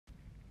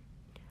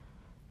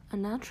A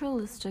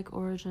naturalistic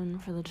origin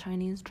for the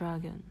Chinese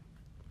dragon.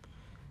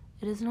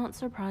 It is not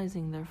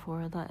surprising,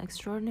 therefore, that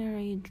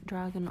extraordinary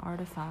dragon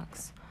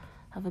artifacts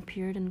have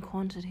appeared in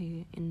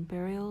quantity in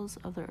burials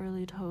of the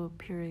early Tao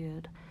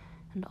period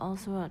and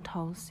also at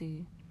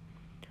Taosi.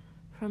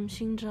 From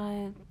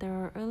Xinzhai, there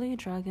are early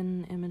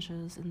dragon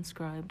images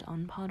inscribed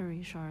on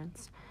pottery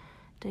shards,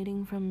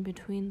 dating from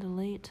between the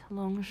late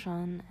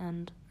Longshan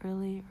and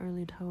early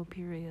Tao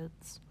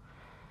periods.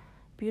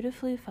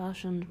 Beautifully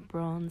fashioned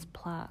bronze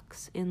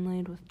plaques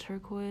inlaid with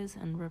turquoise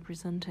and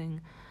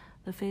representing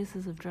the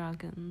faces of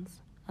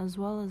dragons, as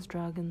well as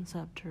dragon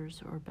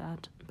scepters or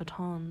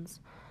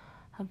batons,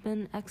 have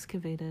been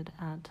excavated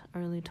at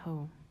early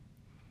Tao.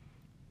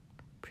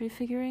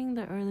 Prefiguring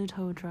the early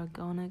Tao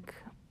dragonic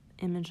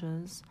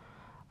images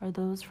are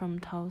those from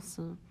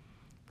Taosi,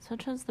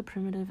 such as the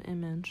primitive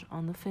image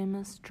on the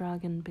famous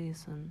dragon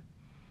basin.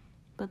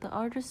 But the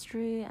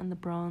artistry and the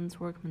bronze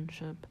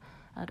workmanship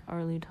at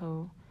early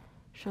Tao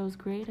shows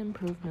great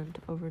improvement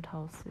over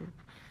Taosi.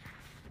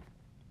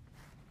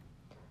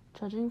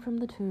 Judging from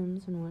the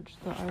tombs in which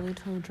the early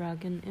Tao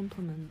dragon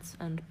implements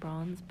and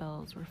bronze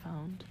bells were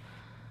found,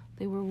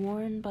 they were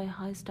worn by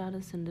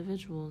high-status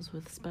individuals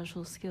with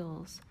special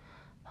skills,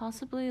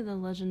 possibly the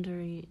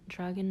legendary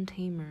dragon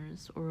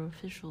tamers or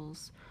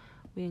officials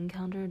we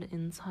encountered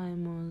in Cai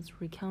Mo's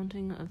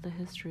recounting of the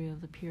history of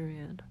the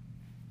period.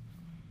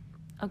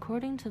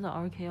 According to the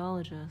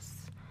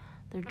archaeologists,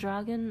 their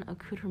dragon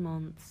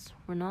accoutrements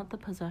were not the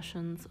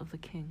possessions of the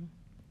king.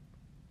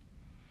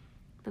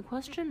 The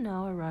question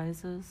now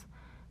arises,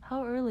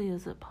 how early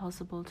is it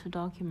possible to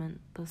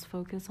document this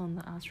focus on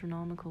the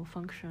astronomical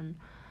function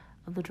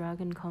of the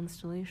dragon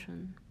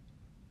constellation?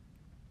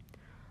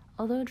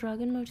 Although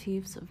dragon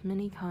motifs of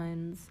many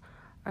kinds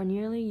are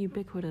nearly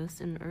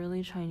ubiquitous in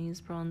early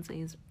Chinese Bronze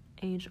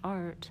Age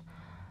art,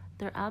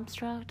 their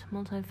abstract,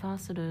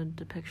 multifaceted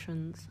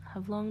depictions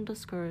have long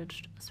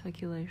discouraged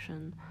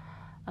speculation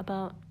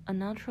about a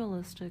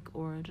naturalistic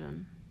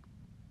origin.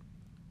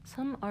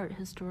 Some art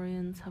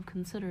historians have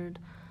considered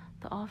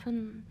the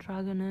often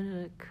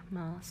dragonitic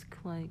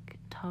mask-like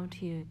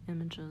Taotie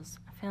images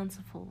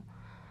fanciful,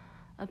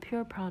 a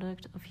pure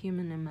product of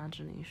human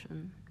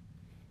imagination.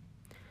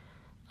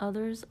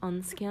 Others,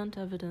 on scant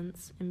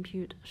evidence,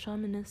 impute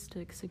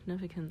shamanistic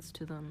significance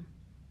to them.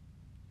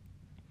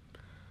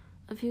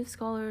 A few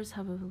scholars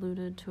have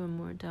alluded to a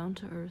more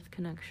down-to-earth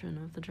connection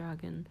of the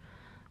dragon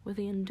with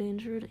the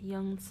endangered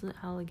Yangtze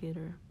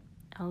alligator,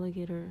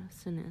 Alligator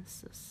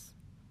sinensis.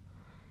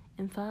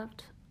 In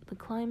fact, the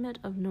climate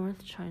of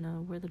North China,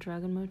 where the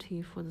dragon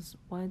motif was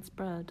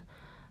widespread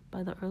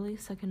by the early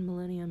 2nd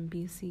millennium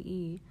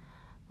BCE,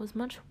 was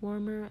much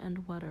warmer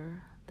and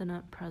wetter than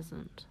at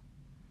present.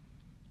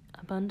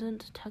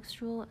 Abundant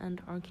textual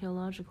and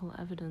archaeological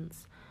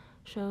evidence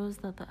shows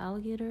that the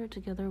alligator,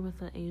 together with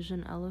the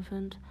Asian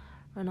elephant,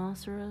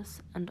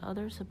 rhinoceros, and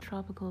other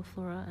subtropical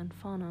flora and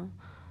fauna,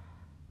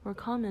 were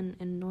common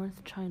in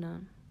North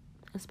China,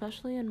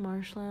 especially in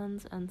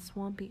marshlands and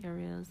swampy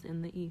areas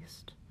in the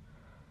east.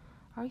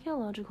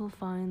 Archaeological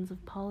finds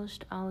of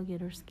polished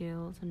alligator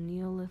scales and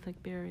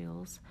Neolithic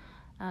burials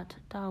at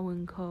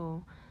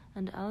Dawenkou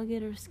and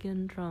alligator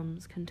skin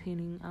drums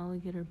containing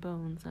alligator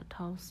bones at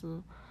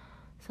Taosi,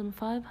 some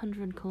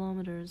 500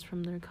 kilometers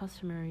from their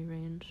customary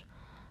range,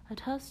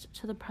 attest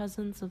to the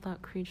presence of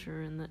that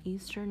creature in the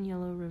eastern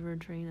Yellow River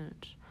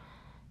drainage,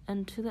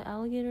 and to the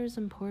alligator's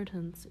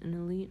importance in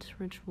elite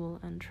ritual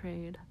and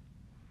trade.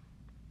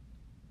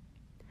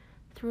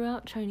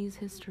 Throughout Chinese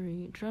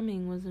history,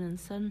 drumming was an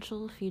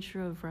essential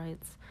feature of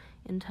rites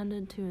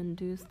intended to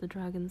induce the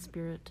dragon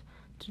spirit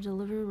to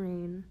deliver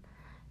rain,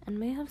 and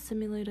may have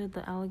simulated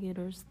the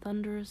alligator's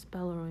thunderous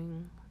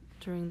bellowing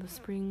during the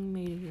spring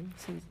mating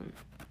season.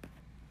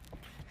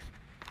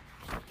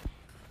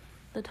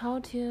 The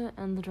Taotie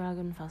and the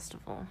Dragon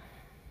Festival.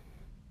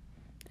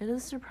 It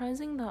is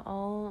surprising that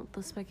all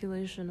the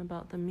speculation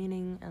about the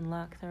meaning and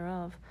lack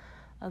thereof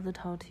of the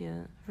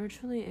Taotie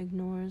virtually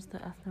ignores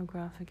the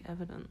ethnographic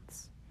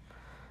evidence.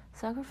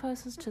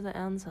 Sacrifices to the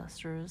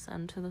ancestors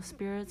and to the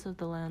spirits of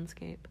the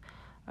landscape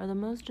are the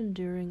most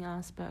enduring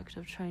aspect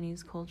of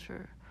Chinese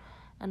culture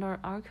and are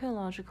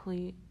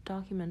archaeologically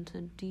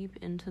documented deep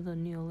into the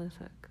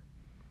Neolithic.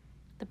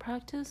 The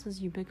practice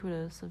is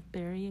ubiquitous of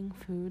burying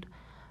food,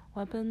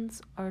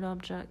 weapons, art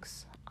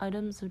objects,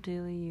 items of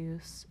daily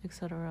use,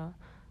 etc.,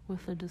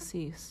 with the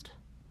deceased.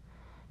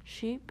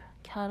 Sheep,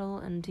 cattle,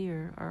 and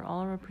deer are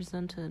all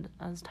represented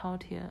as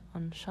Taotie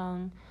on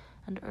Shang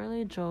and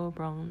early Zhou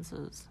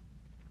bronzes,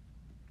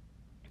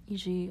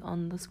 e.g.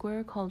 on the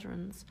square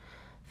cauldrons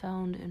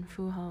found in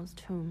Fu Hao's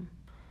tomb,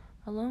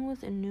 along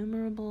with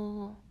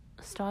innumerable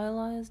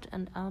stylized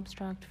and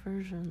abstract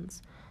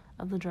versions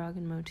of the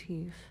dragon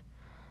motif,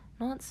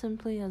 not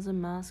simply as a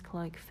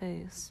mask-like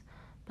face,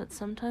 but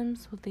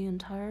sometimes with the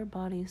entire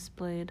body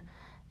splayed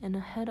in a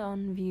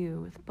head-on view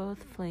with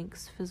both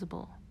flanks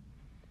visible.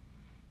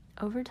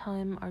 Over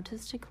time,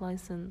 artistic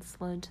license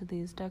led to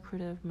these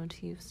decorative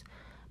motifs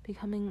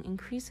becoming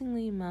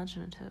increasingly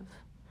imaginative,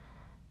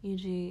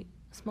 e.g.,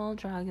 small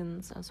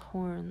dragons as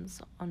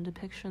horns on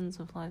depictions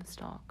of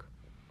livestock,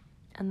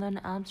 and then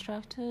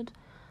abstracted,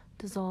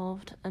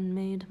 dissolved, and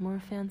made more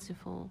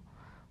fanciful,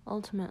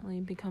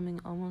 ultimately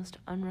becoming almost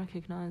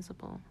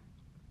unrecognizable.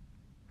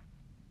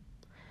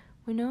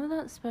 We know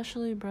that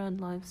specially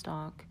bred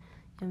livestock,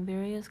 in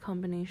various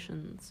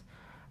combinations,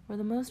 were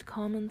the most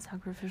common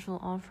sacrificial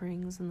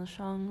offerings in the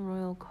Shang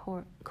royal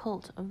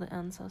cult of the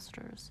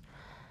ancestors,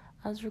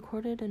 as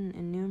recorded in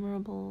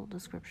innumerable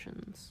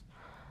descriptions.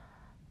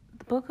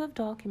 The Book of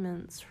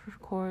Documents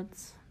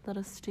records that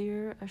a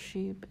steer, a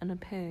sheep, and a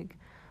pig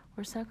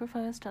were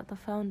sacrificed at the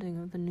founding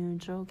of the new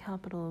Zhou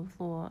capital of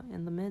Luo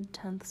in the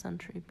mid-10th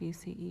century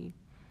BCE.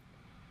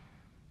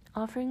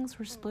 Offerings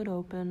were split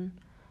open,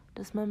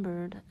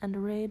 dismembered, and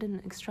arrayed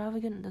in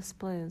extravagant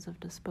displays of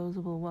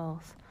disposable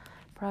wealth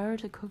prior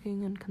to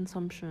cooking and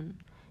consumption,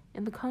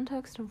 in the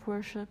context of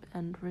worship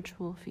and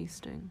ritual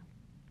feasting.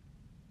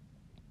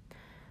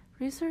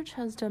 Research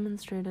has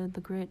demonstrated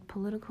the great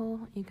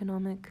political,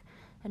 economic,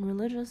 and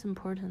religious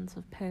importance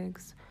of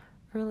pigs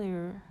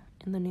earlier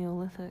in the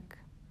Neolithic.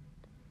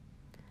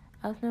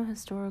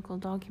 Ethno-historical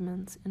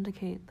documents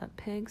indicate that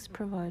pigs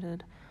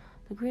provided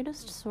the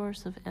greatest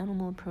source of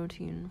animal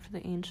protein for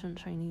the ancient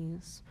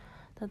Chinese,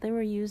 that they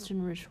were used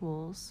in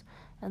rituals,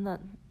 and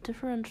that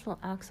differential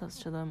access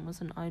to them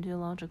was an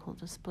ideological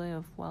display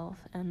of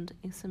wealth and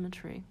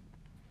asymmetry.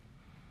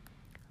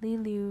 Li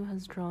Liu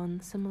has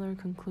drawn similar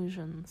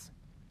conclusions.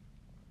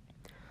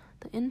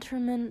 The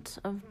interment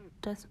of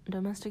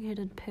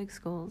domesticated pig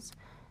skulls,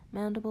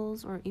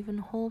 mandibles, or even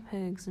whole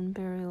pigs in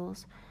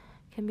burials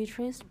can be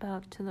traced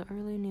back to the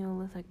early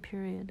Neolithic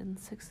period in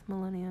 6th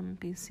millennium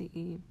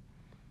BCE.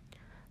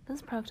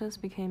 This practice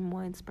became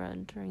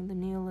widespread during the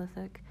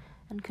Neolithic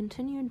and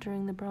continued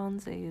during the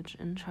Bronze Age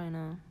in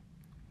China.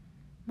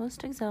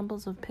 Most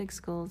examples of pig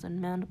skulls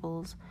and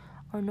mandibles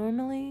are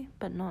normally,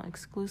 but not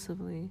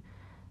exclusively,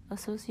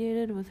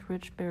 associated with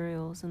rich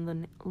burials in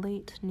the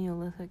late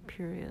Neolithic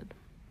period.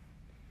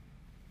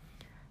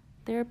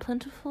 They are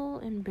plentiful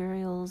in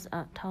burials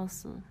at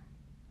Taosi.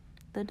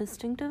 The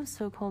distinctive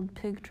so-called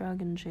pig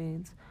dragon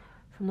jades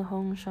from the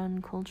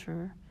Hongshan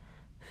culture,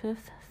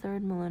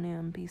 5th-3rd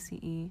millennium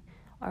BCE,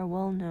 are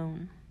well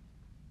known.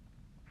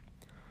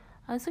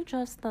 I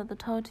suggest that the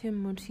Taotia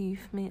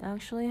motif may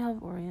actually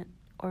have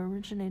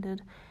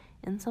originated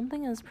in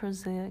something as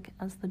prosaic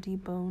as the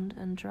deboned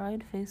and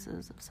dried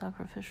faces of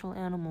sacrificial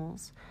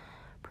animals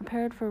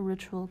prepared for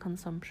ritual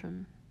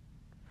consumption.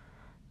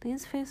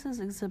 These faces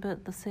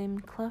exhibit the same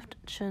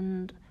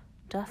cleft-chinned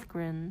death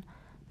grin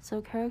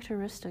so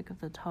characteristic of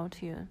the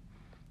Taotia,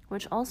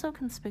 which also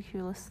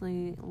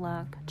conspicuously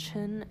lack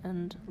chin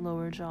and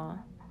lower jaw.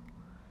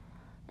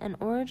 An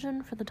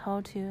origin for the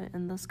Taotia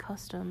in this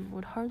custom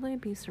would hardly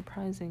be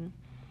surprising,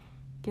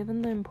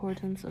 given the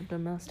importance of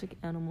domestic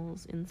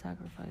animals in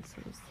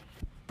sacrifices.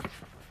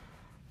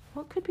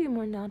 What could be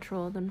more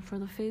natural than for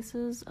the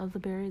faces of the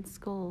buried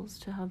skulls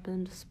to have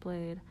been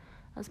displayed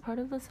as part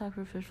of the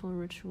sacrificial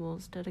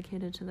rituals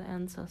dedicated to the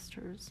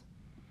ancestors,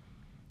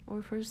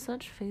 or for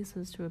such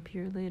faces to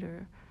appear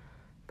later,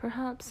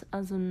 perhaps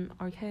as an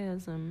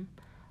archaism,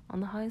 on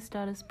the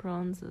high-status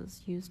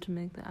bronzes used to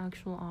make the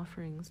actual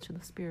offerings to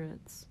the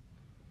spirits.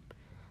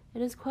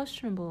 It is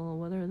questionable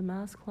whether the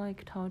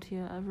mask-like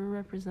Taotia ever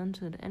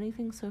represented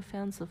anything so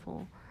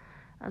fanciful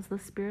as the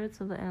spirits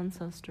of the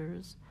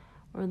ancestors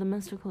or the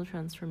mystical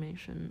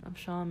transformation of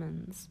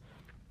shamans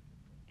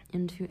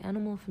into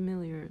animal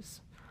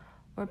familiars,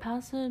 or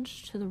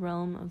passage to the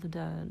realm of the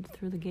dead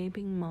through the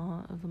gaping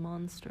maw of the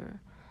monster,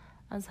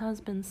 as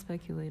has been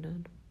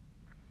speculated.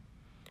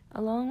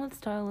 Along with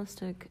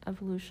stylistic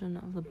evolution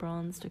of the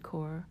bronze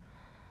decor,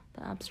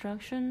 the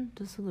abstraction,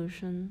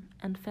 dissolution,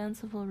 and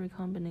fanciful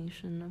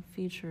recombination of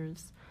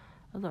features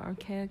of the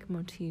archaic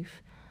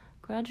motif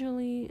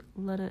gradually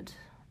led it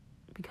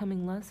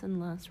becoming less and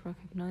less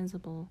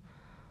recognizable,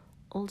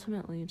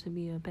 ultimately to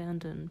be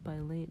abandoned by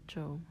late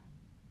Zhou.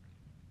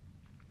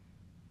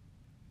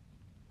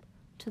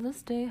 To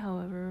this day,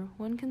 however,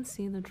 one can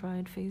see the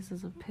dried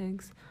faces of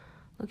pigs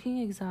looking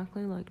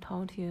exactly like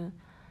Taotia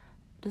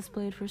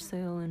displayed for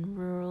sale in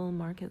rural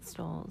market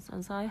stalls,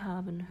 as I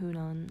have in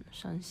Hunan,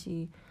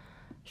 Shanxi,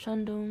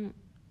 Shandong,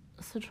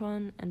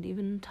 Sichuan, and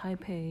even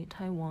Taipei,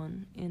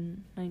 Taiwan,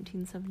 in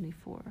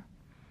 1974.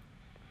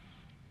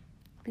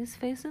 These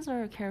faces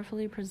are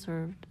carefully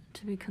preserved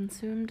to be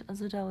consumed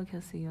as a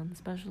delicacy on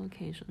special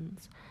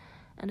occasions,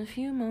 and a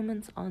few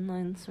moments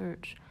online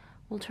search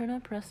will turn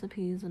up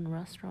recipes in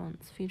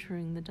restaurants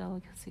featuring the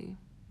delicacy.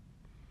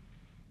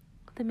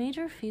 The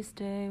major feast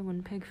day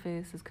when pig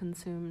face is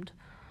consumed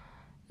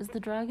is the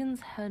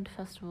Dragon's Head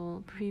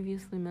festival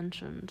previously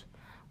mentioned,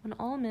 when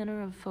all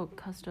manner of folk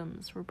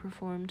customs were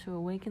performed to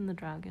awaken the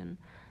dragon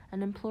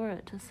and implore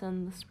it to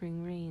send the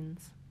spring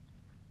rains.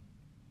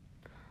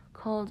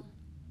 Called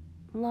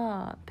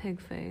La Pig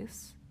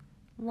Face,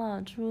 La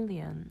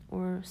Zhulian,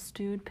 or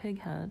stewed pig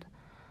head,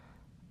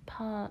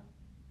 Pa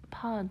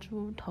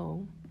Zhu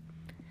Tou.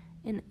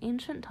 In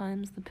ancient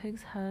times, the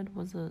pig's head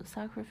was a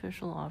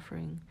sacrificial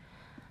offering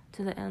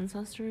to the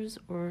ancestors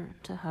or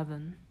to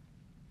heaven.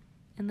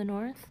 In the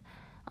north,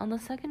 on the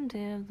second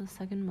day of the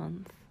second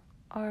month,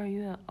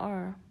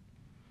 R,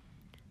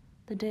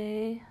 the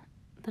day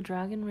the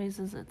dragon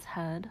raises its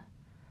head,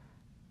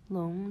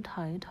 Long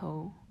Tai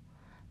To,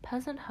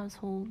 peasant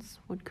households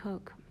would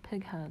cook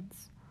pig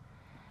heads.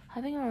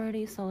 Having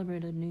already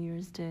celebrated New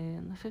Year's Day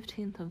on the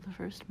 15th of the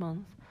first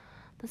month,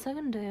 the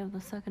second day of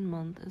the second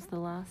month is the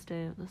last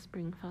day of the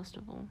spring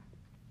festival.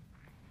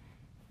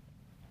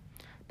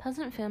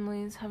 Peasant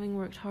families, having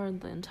worked hard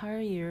the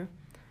entire year,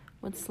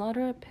 would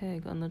slaughter a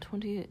pig on the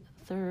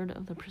 23rd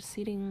of the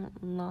preceding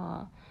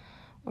La,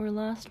 or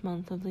last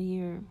month of the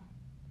year.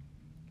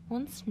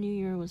 Once New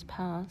Year was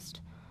past,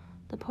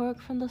 the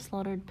pork from the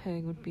slaughtered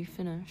pig would be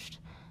finished,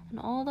 and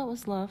all that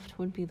was left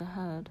would be the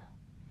head.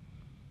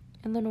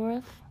 In the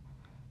north,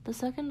 the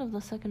second of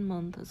the second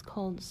month is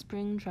called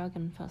Spring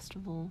Dragon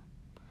Festival.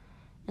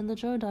 In the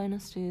Zhou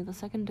dynasty, the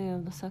second day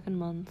of the second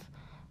month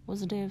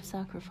was a day of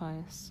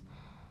sacrifice,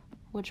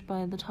 which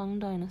by the Tang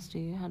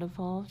dynasty had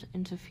evolved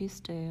into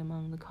feast day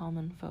among the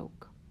common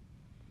folk.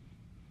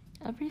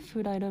 Every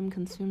food item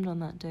consumed on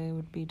that day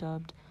would be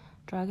dubbed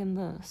dragon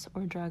this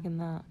or dragon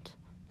that.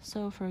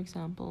 So, for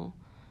example,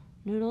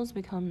 noodles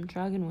become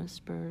dragon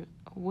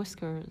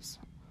whiskers,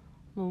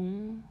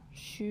 long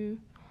xu.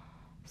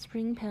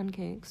 Spring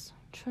pancakes,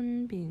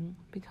 chun bing,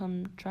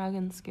 become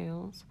dragon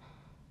scales,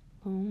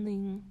 long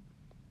ling.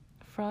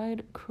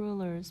 Fried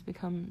crullers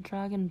become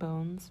dragon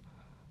bones,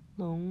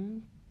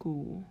 long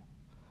gu.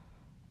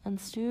 And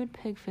stewed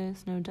pig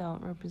face no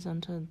doubt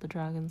represented the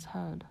dragon's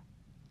head,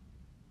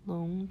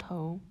 long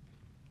tou.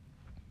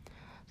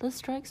 This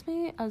strikes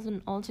me as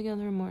an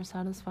altogether more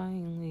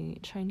satisfyingly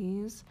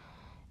Chinese,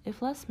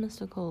 if less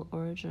mystical,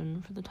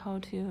 origin for the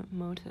Taotie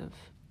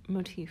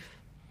motif.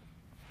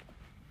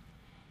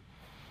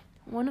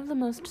 One of the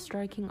most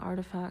striking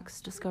artifacts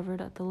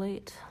discovered at the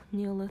late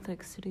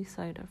Neolithic city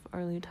site of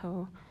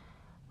Arlito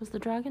was the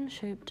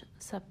dragon-shaped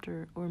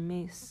scepter or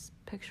mace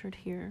pictured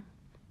here,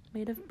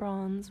 made of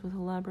bronze with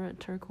elaborate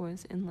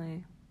turquoise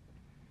inlay.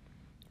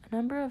 A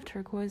number of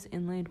turquoise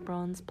inlaid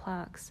bronze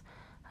plaques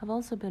have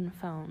also been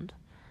found,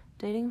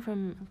 dating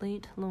from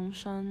late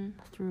Longshan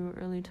through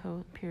early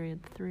Tao period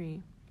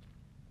 3,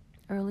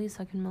 early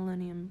 2nd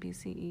millennium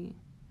BCE.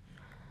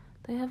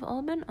 They have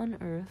all been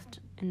unearthed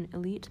in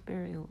elite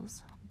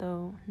burials,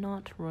 though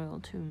not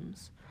royal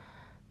tombs,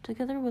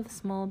 together with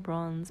small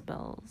bronze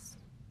bells.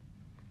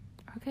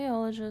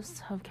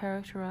 Archaeologists have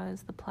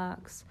characterized the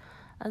plaques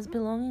as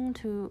belonging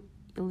to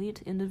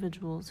elite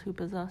individuals who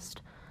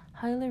possessed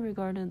highly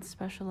regarded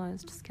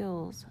specialized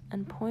skills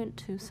and point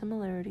to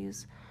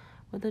similarities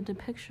with the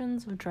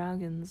depictions of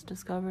dragons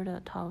discovered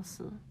at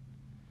Taosi.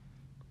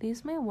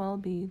 These may well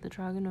be the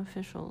dragon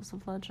officials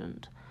of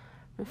legend,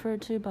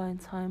 referred to by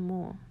Cai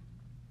Mo.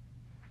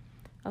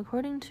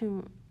 According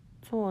to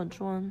Zuo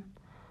Zhuan,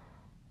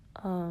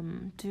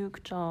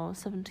 Duke Zhao,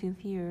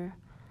 17th year,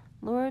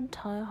 Lord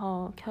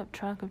Taihao kept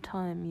track of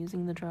time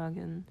using the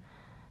dragon,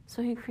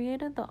 so he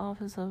created the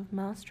office of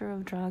Master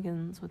of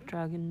Dragons with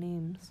dragon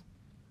names.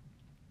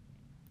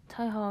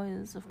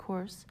 Taihao is, of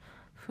course,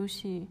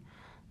 Fuxi,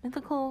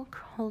 mythical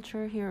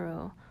culture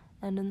hero,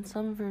 and in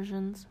some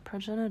versions,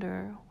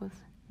 progenitor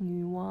with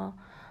Nuwa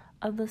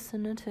of the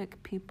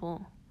Sinitic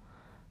people.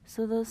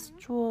 So this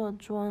Zhuo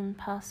Zhuan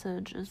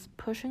passage is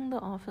pushing the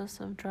office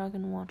of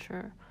Dragon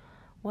Watcher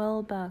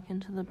well back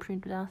into the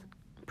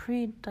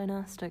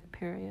pre-dynastic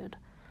period,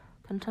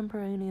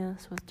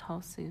 contemporaneous with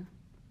Taosi.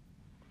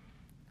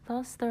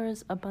 Thus, there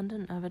is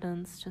abundant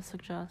evidence to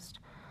suggest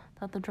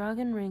that the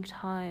dragon ranked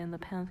high in the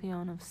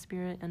pantheon of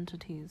spirit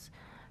entities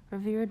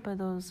revered by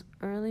those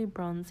early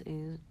Bronze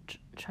Age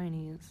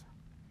Chinese.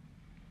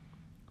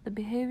 The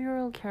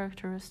behavioral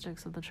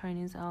characteristics of the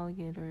Chinese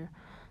alligator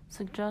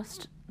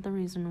suggest the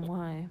reason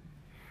why.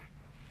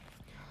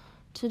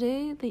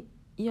 Today, the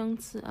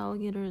Yangtze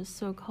alligator is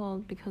so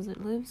called because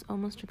it lives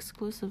almost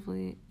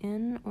exclusively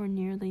in or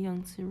near the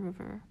Yangtze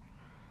River.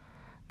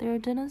 They are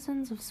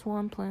denizens of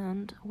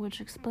swampland, which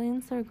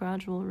explains their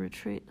gradual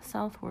retreat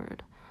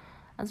southward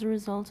as a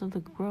result of the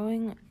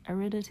growing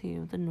aridity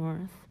of the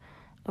north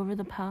over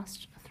the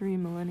past 3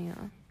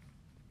 millennia.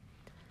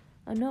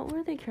 A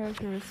noteworthy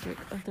characteristic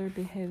of their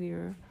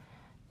behavior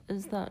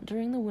is that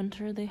during the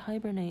winter they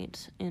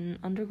hibernate in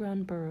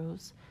underground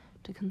burrows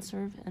to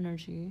conserve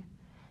energy,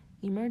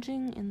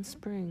 emerging in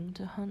spring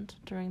to hunt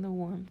during the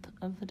warmth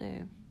of the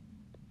day.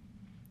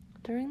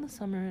 During the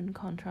summer, in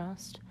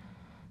contrast,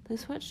 they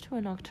switch to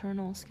a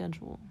nocturnal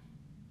schedule.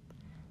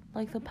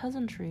 Like the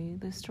peasantry,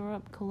 they store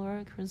up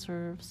caloric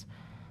reserves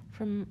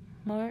from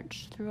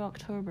March through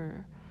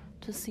October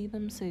to see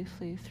them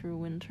safely through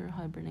winter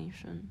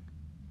hibernation.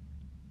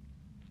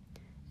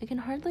 It can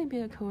hardly be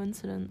a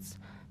coincidence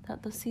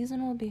that the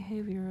seasonal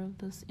behavior of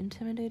this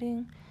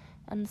intimidating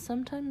and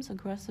sometimes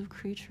aggressive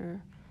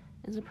creature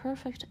is a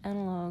perfect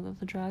analog of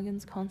the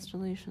dragon's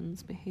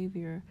constellation's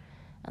behavior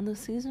and the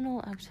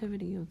seasonal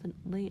activity of the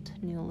late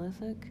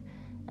Neolithic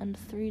and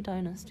 3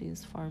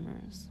 dynasties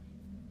farmers.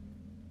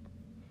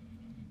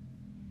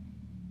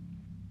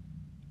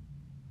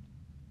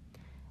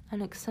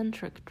 An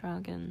eccentric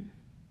dragon.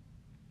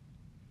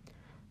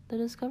 The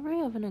discovery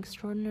of an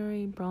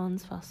extraordinary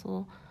bronze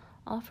vessel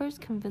offers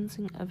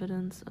convincing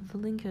evidence of the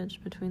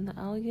linkage between the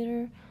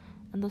alligator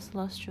and the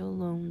celestial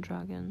lone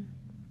dragon.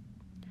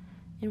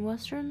 In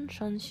western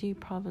Shanxi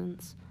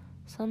province,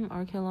 some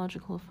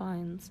archaeological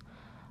finds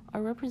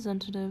are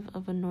representative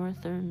of a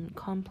northern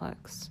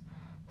complex,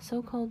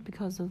 so-called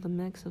because of the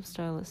mix of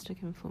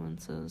stylistic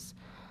influences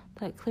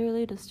that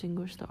clearly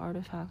distinguish the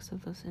artifacts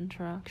of this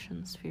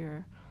interaction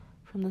sphere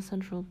from the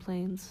Central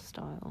Plains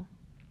style.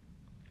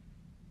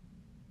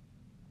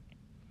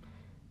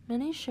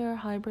 Many share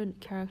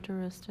hybrid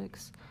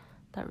characteristics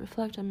that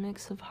reflect a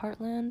mix of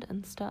heartland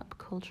and steppe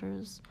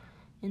cultures,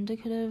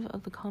 indicative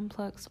of the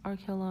complex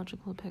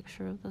archaeological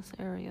picture of this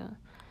area,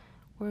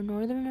 where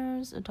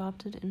northerners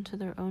adopted into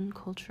their own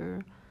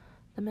culture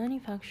the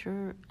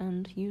manufacture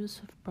and use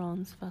of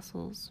bronze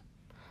vessels,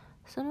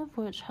 some of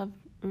which have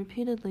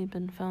repeatedly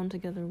been found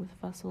together with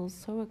vessels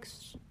so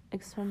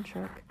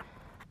eccentric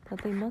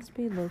that they must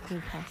be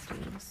local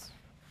castings.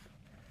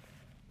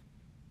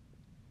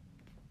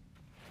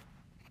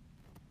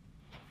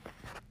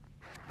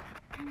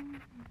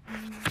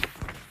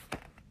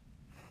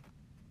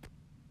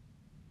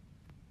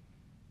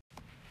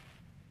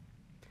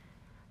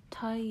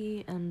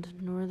 Tai and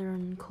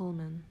Northern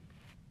Coleman.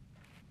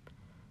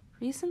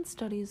 Recent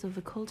studies of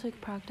the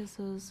cultic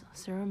practices,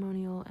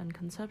 ceremonial, and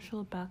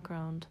conceptual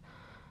background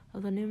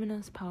of the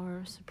numinous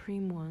power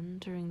Supreme One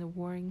during the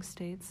Warring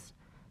States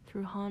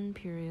through Han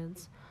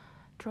periods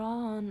draw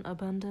on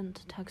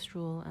abundant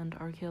textual and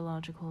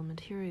archaeological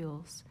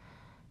materials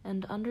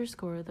and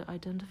underscore the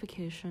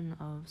identification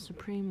of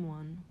Supreme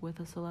One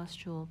with a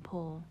celestial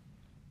pole.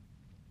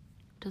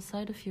 To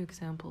cite a few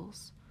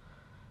examples,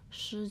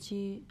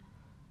 Shiji,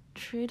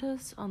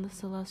 Treatise on the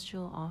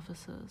Celestial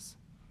Offices.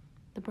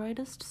 The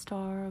brightest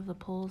star of the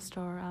pole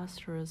star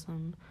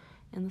asterism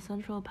in the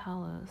central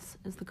palace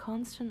is the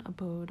constant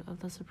abode of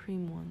the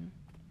Supreme One.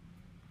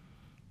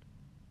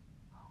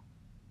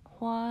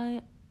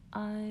 Huai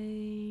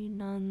Ai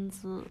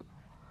Nanzi,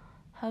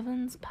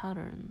 Heaven's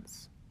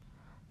Patterns.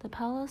 The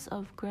palace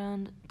of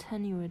grand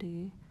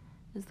tenuity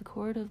is the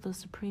court of the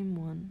Supreme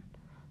One.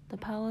 The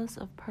palace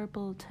of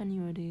purple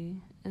tenuity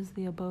is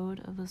the abode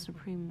of the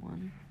Supreme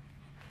One.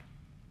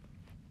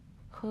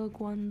 He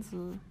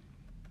Guanzi,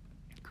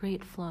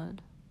 Great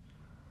Flood.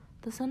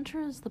 The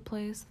center is the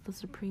place of the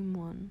Supreme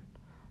One.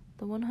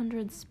 The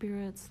 100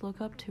 spirits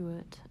look up to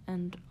it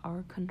and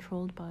are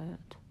controlled by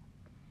it.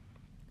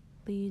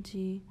 Li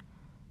Ji,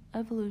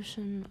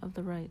 Evolution of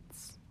the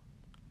Rites.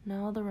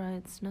 Now the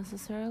rites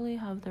necessarily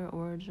have their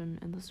origin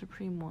in the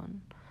Supreme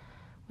One,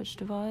 which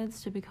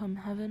divides to become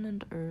heaven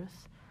and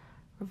earth,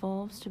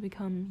 revolves to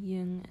become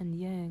yin and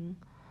yang,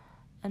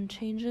 and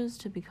changes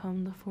to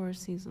become the 4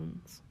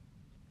 seasons.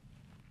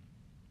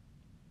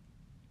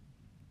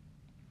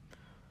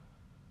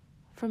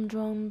 From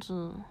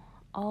Zhuangzi,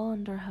 All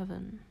Under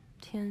Heaven,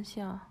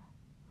 Tianxia.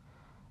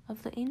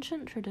 Of the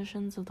ancient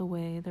traditions of the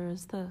Way, there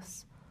is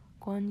this: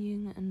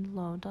 Guanyin and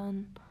Lao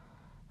Dan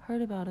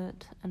heard about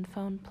it and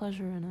found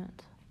pleasure in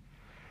it.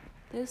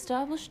 They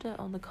established it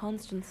on the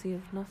constancy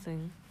of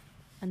nothing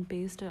and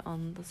based it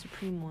on the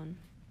Supreme One.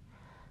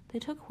 They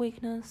took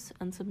weakness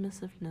and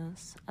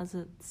submissiveness as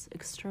its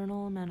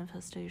external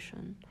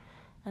manifestation,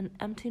 and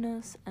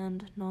emptiness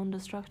and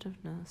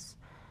non-destructiveness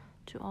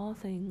to all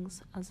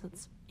things as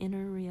its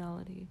inner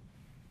reality.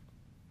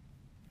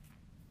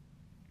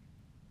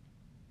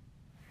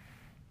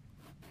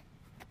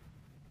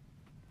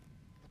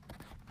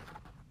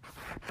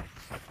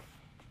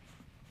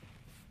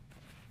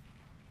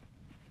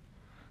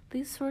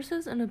 These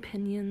sources and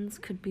opinions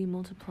could be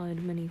multiplied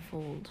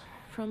manyfold.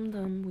 From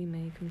them we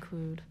may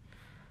conclude: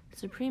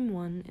 Supreme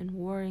One in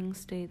warring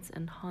states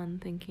and Han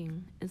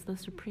thinking is the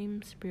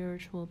supreme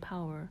spiritual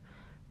power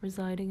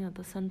residing at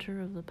the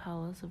center of the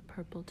palace of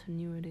purple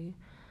tenuity,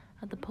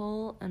 at the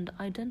pole and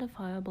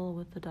identifiable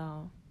with the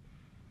Tao.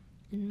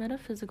 In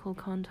metaphysical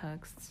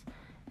contexts,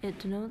 it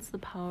denotes the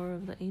power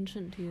of the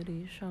ancient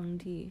deity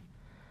Shangdi,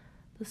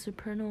 the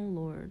supernal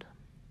lord.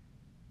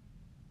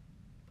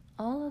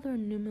 All other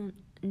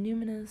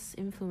numinous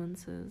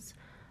influences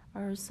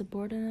are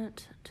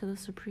subordinate to the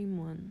Supreme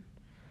One.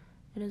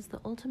 It is the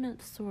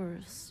ultimate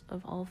source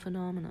of all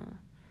phenomena,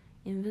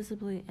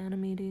 invisibly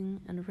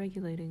animating and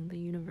regulating the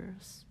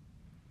universe.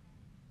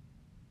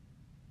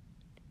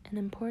 An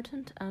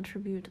important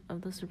attribute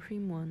of the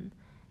Supreme One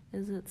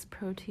is its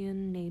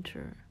protean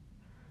nature.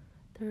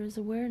 There is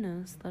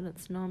awareness that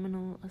its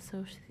nominal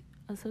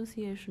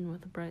association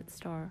with the bright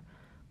star,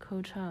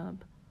 Kochab,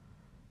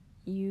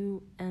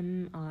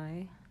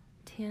 UMI,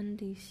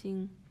 Tiandi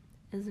Xing,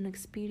 is an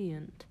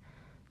expedient,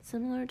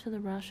 similar to the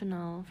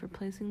rationale for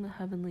placing the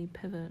heavenly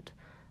pivot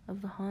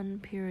of the Han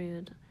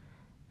period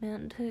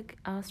mantic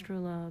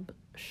astrolabe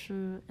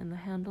Shi in the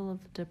handle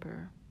of the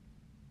dipper.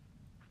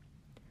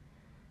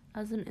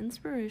 As an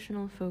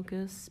inspirational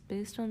focus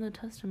based on the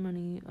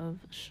testimony of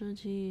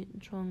Shiji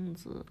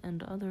Zhuangzi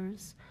and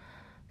others,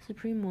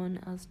 Supreme One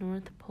as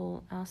North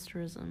Pole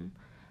asterism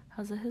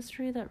has a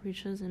history that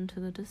reaches into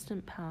the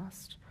distant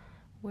past,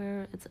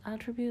 where its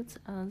attributes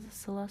as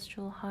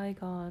celestial high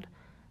god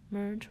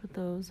merge with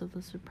those of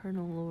the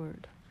supernal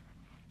Lord.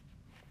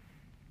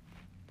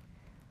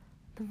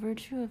 The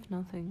virtue of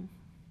nothing.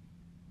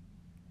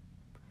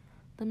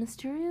 The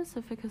mysterious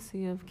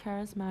efficacy of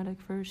charismatic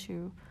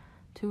virtue,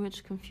 to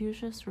which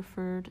Confucius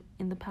referred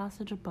in the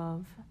passage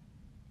above,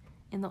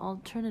 in the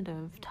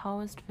alternative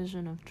Taoist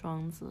vision of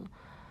Zhuangzi,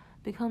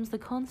 becomes the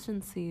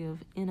constancy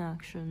of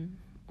inaction,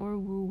 or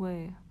Wu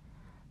Wei,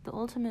 the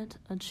ultimate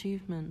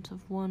achievement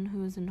of one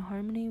who is in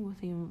harmony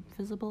with the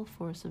invisible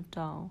force of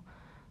Tao,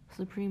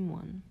 Supreme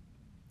One,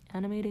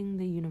 animating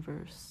the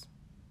universe.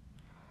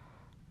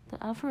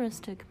 The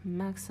aphoristic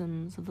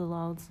maxims of the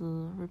Lao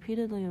Tzu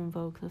repeatedly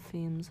invoke the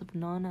themes of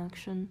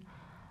non-action,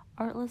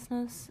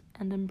 artlessness,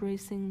 and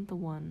embracing the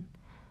One,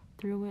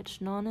 through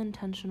which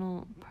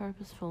non-intentional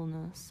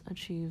purposefulness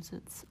achieves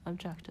its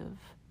objective.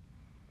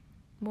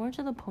 More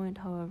to the point,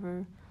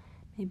 however,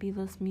 may be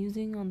this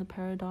musing on the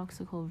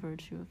paradoxical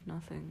virtue of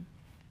nothing.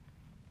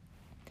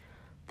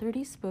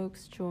 30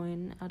 spokes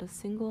join at a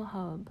single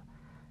hub,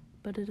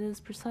 but it is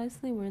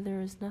precisely where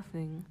there is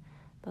nothing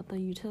that the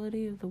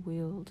utility of the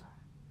wheel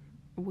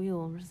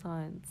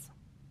resides.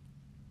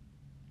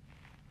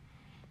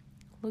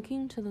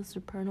 Looking to the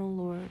supernal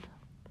Lord,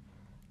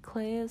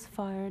 clay is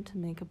fired to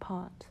make a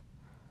pot,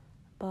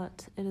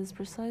 but it is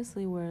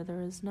precisely where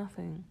there is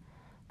nothing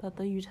that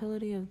the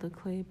utility of the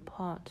clay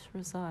pot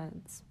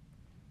resides.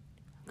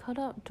 Cut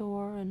out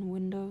door and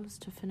windows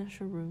to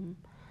finish a room,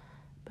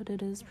 but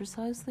it is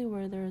precisely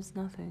where there is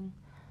nothing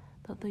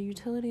that the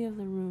utility of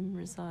the room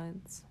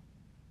resides.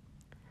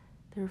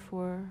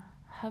 Therefore,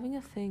 having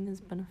a thing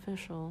is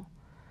beneficial,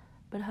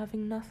 but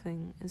having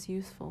nothing is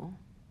useful.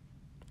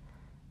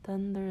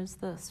 Then there is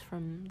this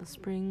from the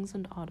Springs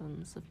and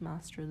Autumns of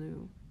Master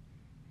Lu.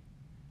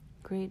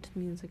 Great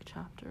music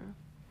chapter.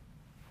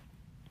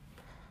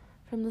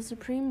 From the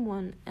Supreme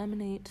One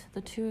emanate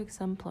the two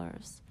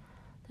exemplars.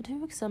 The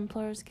two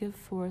exemplars give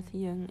forth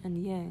yin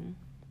and yang.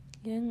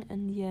 Yin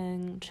and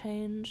yang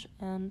change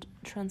and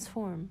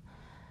transform.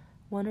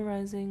 One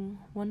arising,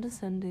 one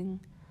descending,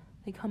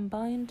 they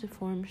combine to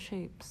form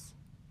shapes.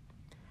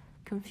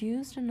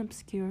 Confused and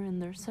obscure in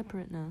their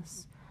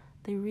separateness,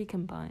 they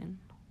recombine.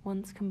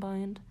 Once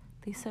combined,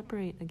 they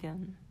separate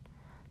again.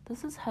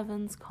 This is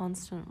heaven's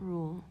constant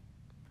rule.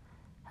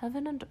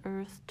 Heaven and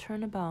earth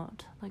turn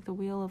about like the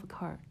wheel of a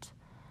cart,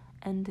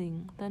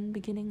 ending, then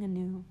beginning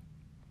anew.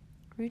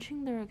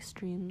 Reaching their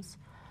extremes,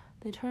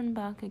 they turn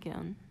back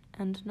again,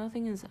 and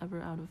nothing is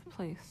ever out of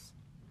place.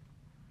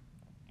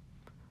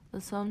 The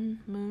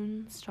sun,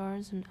 moon,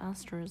 stars, and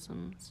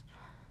asterisms.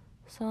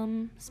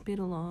 Some speed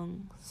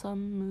along,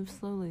 some move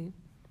slowly.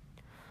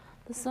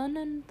 The sun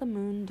and the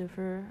moon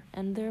differ,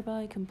 and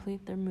thereby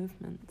complete their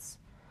movements.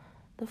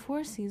 The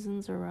 4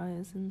 seasons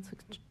arise in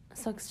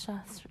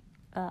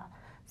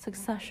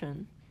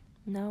succession,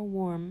 now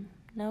warm,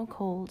 now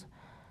cold,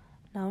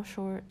 now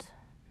short,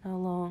 now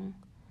long,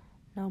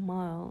 now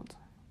mild,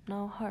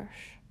 now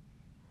harsh.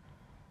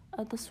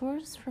 At the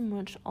source from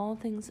which all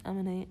things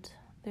emanate,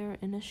 they are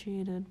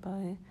initiated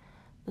by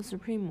the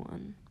Supreme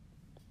One,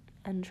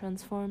 and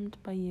transformed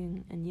by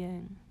yin and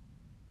yang.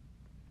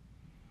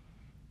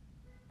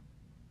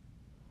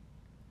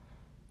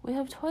 We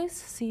have twice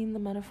seen the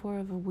metaphor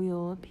of a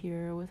wheel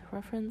appear with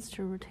reference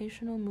to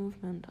rotational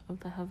movement of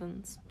the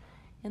heavens,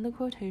 in the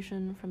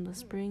quotation from the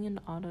Spring and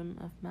Autumn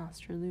of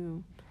Master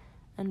Lu,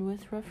 and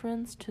with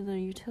reference to the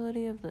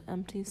utility of the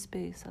empty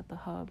space at the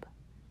hub.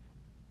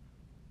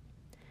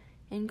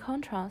 In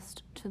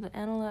contrast to the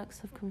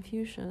Analects of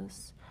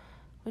Confucius,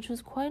 which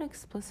was quite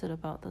explicit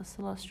about the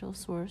celestial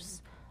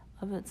source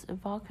of its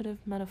evocative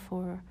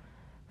metaphor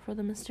for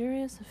the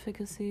mysterious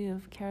efficacy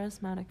of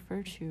charismatic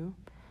virtue,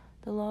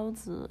 the Lao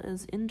Tzu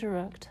is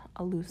indirect,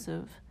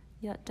 elusive,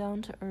 yet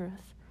down to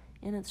earth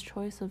in its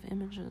choice of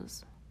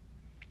images.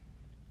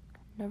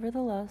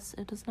 Nevertheless,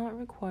 it does not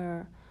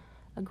require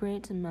a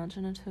great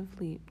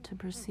imaginative leap to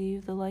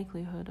perceive the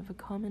likelihood of a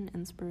common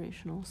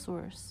inspirational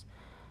source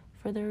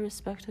for their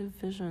respective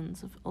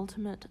visions of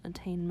ultimate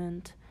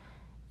attainment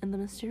in the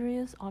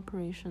mysterious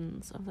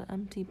operations of the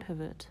empty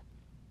pivot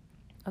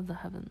of the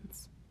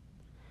heavens.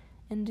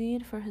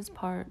 Indeed, for his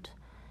part,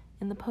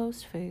 in the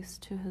postface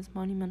to his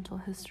monumental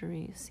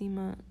history,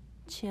 Sima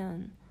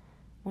Qian,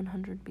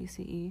 100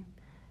 BCE,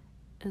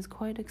 is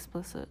quite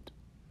explicit.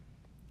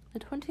 The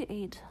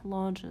 28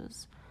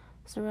 lodges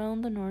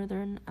surround the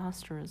northern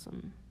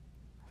asterism,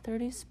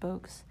 30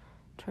 spokes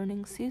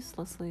turning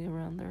ceaselessly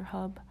around their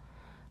hub,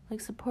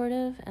 like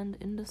supportive and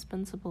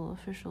indispensable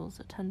officials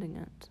attending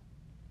it,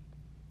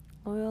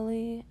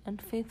 loyally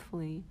and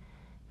faithfully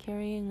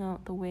carrying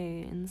out the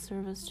way in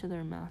service to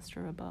their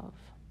master above.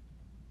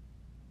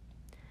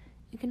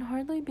 It can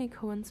hardly be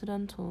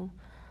coincidental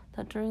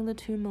that during the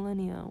 2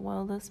 millennia,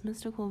 while this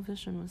mystical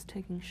vision was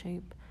taking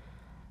shape,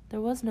 there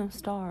was no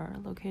star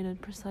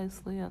located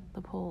precisely at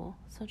the pole,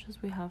 such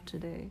as we have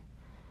today,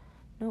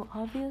 no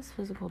obvious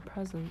physical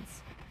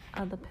presence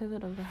at the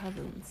pivot of the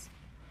heavens,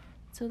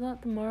 so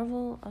that the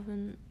marvel of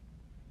an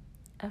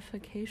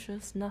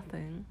efficacious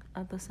nothing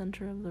at the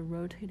center of the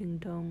rotating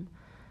dome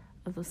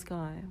of the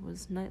sky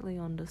was nightly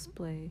on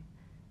display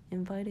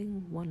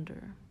inviting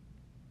wonder.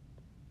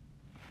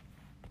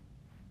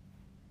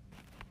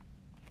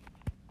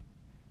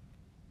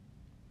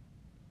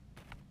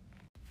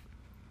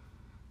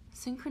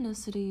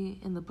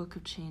 Synchronicity in the Book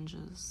of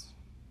Changes.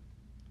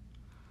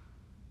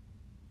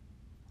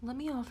 Let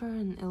me offer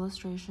an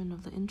illustration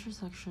of the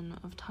intersection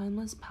of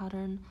timeless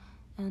pattern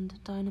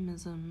and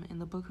dynamism in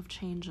the Book of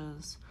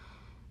Changes,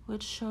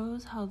 which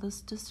shows how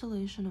this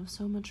distillation of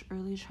so much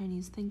early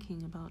Chinese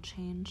thinking about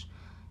change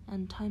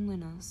and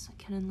timeliness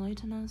can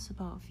enlighten us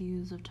about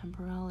views of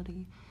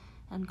temporality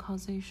and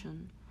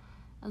causation,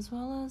 as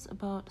well as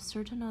about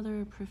certain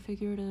other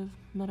prefigurative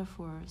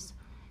metaphors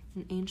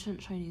in ancient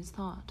Chinese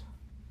thought.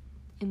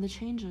 In the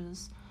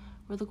Changes,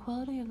 where the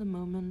quality of the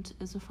moment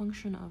is a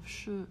function of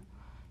shu,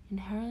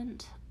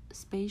 inherent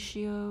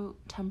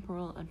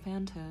spatio-temporal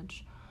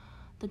advantage,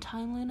 the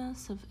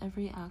timeliness of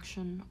every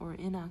action or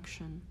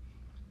inaction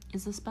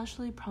is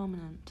especially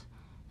prominent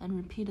and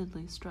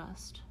repeatedly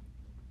stressed.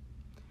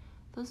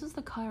 This is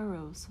the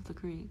kairos of the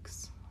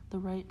Greeks, the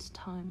right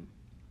time.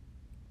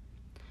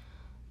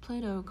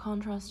 Plato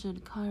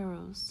contrasted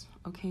kairos,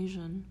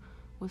 occasion,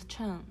 with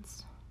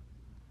chance.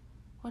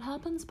 What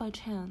happens by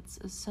chance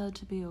is said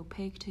to be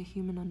opaque to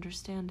human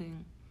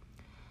understanding.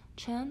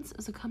 Chance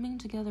is a coming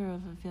together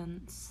of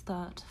events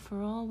that,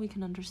 for all we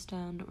can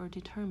understand or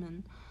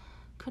determine,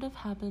 could have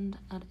happened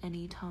at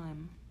any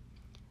time.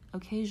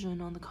 Occasion,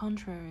 on the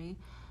contrary,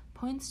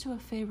 points to a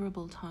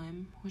favorable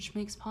time, which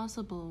makes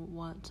possible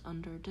what,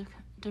 under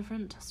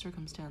different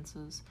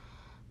circumstances,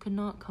 could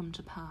not come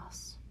to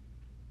pass.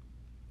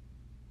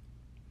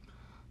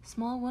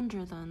 Small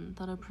wonder, then,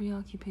 that a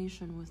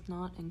preoccupation with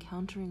not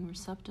encountering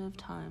receptive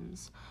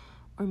times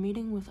or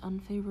meeting with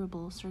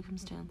unfavorable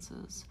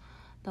circumstances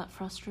that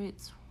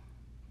frustrate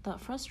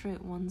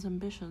one's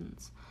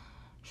ambitions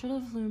should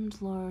have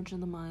loomed large in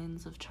the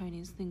minds of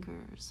Chinese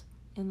thinkers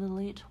in the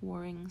late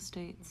Warring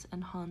States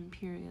and Han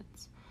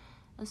periods,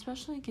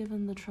 especially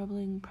given the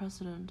troubling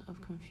precedent of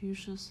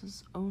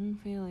Confucius's own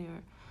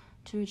failure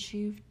to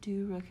achieve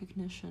due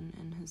recognition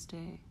in his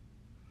day.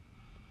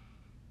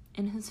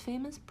 In his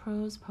famous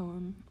prose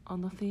poem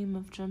on the theme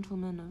of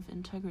gentlemen of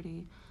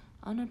integrity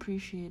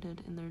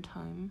unappreciated in their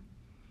time,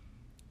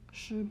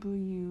 Shi Bu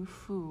Yu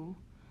Fu,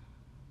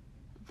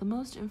 the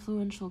most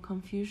influential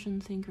Confucian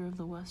thinker of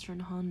the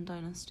Western Han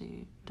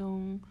dynasty,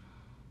 Dong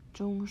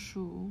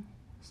Zhongshu,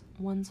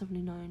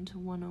 179 to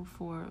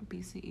 104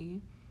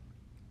 BCE,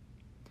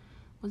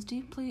 was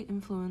deeply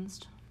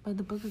influenced by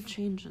the Book of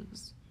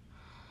Changes.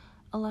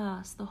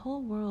 Alas, the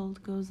whole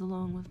world goes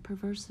along with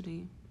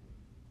perversity.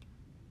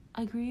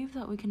 I grieve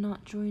that we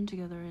cannot join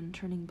together in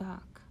turning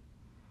back.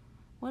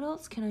 What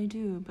else can I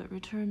do but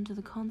return to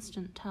the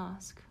constant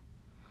task,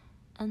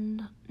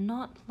 and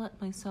not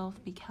let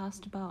myself be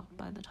cast about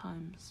by the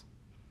times?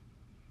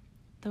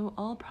 Though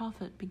all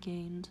profit be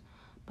gained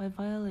by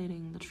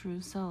violating the true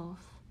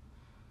self,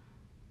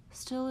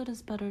 still it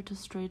is better to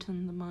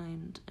straighten the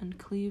mind and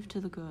cleave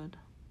to the good.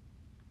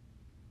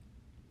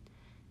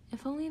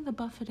 If only the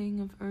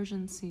buffeting of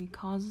urgency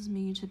causes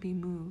me to be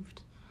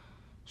moved,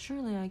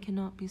 surely I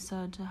cannot be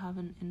said to have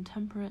an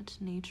intemperate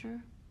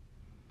nature?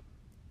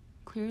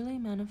 Clearly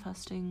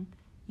manifesting,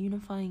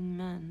 unifying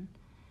men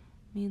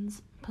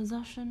means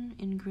possession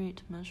in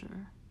great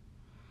measure,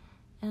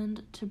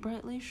 and to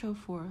brightly show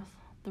forth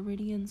the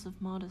radiance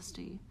of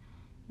modesty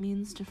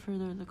means to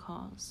further the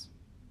cause.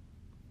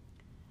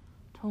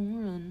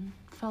 Tongren,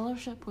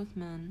 fellowship with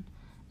men,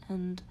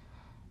 and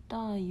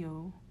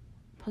Dayou,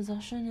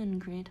 possession in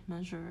great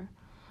measure,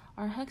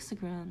 are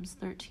hexagrams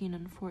 13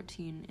 and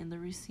 14 in the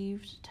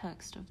received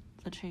text of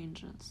the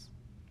Changes.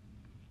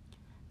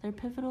 Their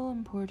pivotal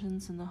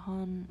importance in the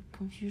Han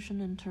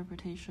Confucian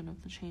interpretation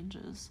of the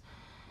Changes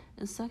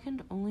is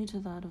second only to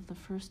that of the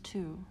first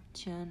two,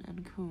 Qian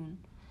and Kun,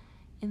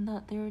 in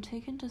that they are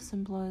taken to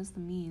symbolize the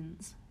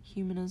means,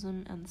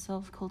 humanism and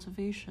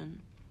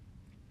self-cultivation,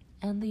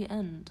 and the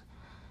end,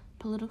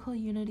 political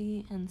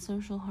unity and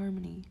social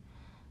harmony,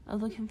 of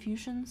the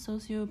Confucian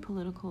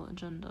socio-political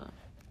agenda.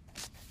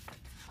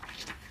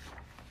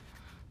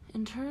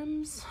 In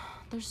terms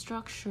of their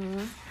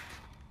structure,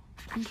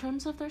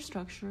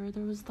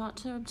 there was thought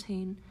to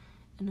obtain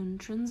an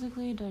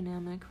intrinsically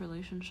dynamic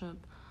relationship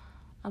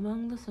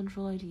among the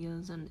central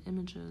ideas and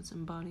images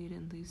embodied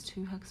in these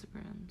two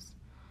hexagrams,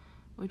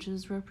 which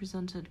is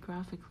represented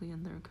graphically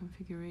in their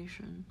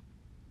configuration.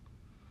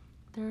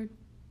 There are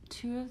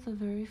two of the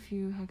very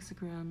few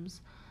hexagrams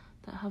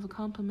that have a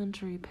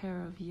complementary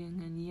pair of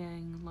yin and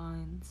yang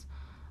lines,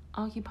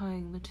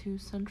 occupying the two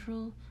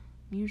central,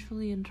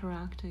 mutually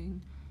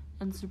interacting,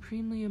 and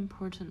supremely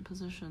important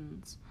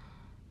positions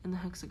in the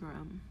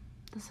hexagram,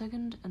 the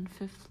second and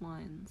fifth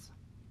lines.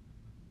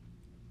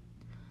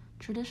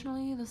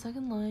 Traditionally, the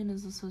second line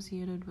is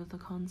associated with the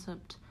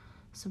concept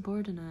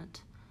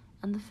subordinate,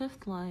 and the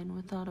fifth line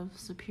with that of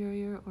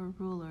superior or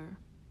ruler.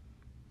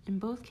 In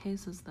both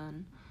cases,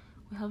 then,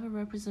 we have a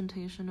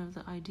representation of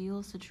the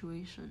ideal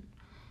situation,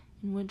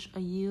 in which a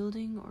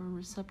yielding or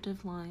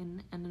receptive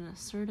line and an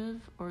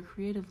assertive or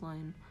creative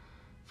line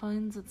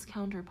finds its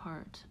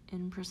counterpart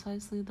in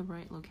precisely the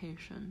right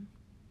location.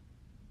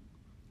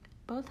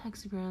 Both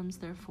hexagrams,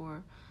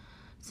 therefore,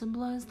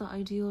 symbolize the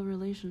ideal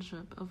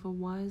relationship of a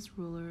wise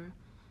ruler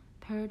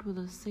paired with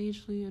a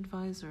sagely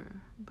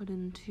advisor, but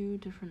in two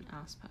different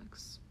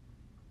aspects.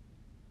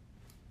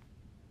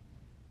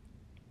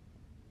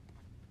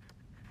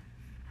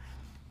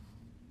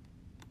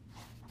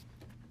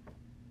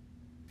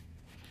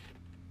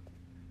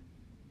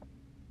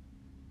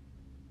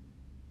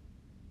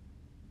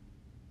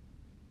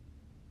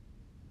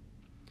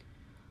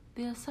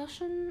 The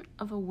accession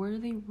of a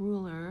worthy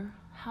ruler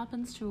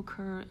happens to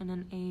occur in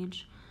an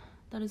age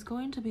that is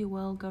going to be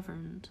well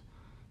governed.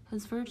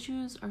 His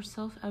virtues are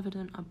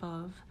self-evident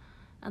above,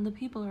 and the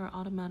people are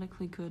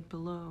automatically good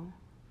below.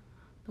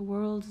 The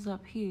world is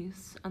at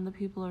peace, and the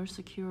people are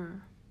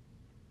secure.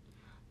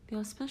 The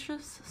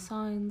auspicious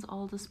signs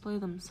all display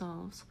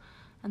themselves,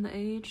 and the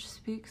age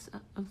speaks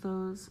of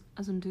those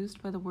as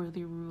induced by the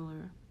worthy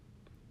ruler.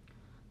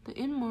 The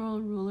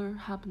immoral ruler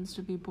happens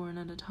to be born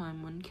at a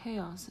time when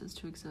chaos is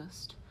to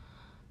exist.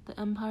 The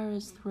empire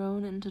is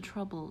thrown into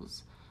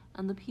troubles,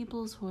 and the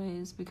people's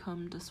ways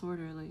become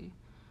disorderly,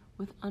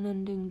 with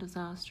unending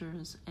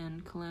disasters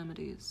and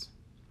calamities,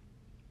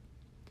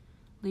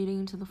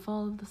 leading to the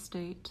fall of the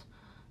state,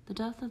 the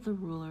death of the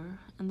ruler,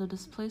 and the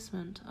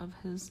displacement of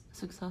his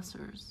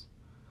successors.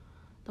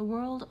 The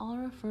world all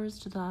refers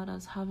to that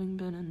as having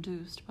been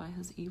induced by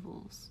his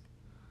evils.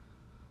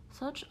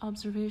 Such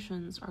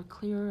observations are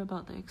clear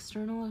about the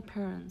external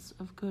appearance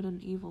of good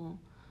and evil,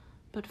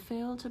 but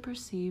fail to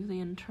perceive the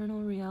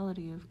internal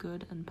reality of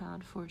good and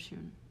bad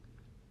fortune.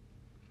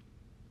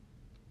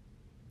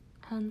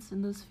 Hence,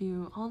 in this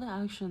view, all the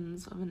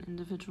actions of an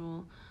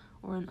individual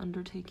or an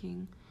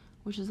undertaking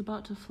which is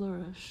about to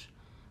flourish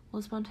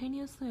will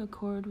spontaneously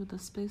accord with the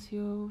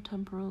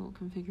spatio-temporal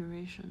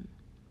configuration.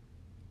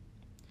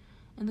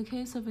 In the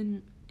case of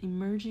an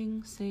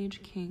emerging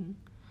sage king,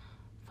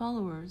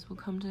 followers will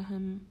come to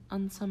him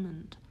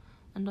unsummoned,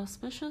 and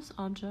auspicious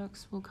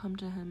objects will come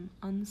to him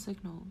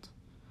unsignaled.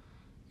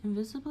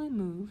 Invisibly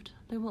moved,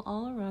 they will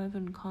all arrive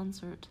in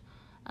concert,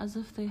 as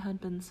if they had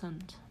been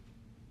sent.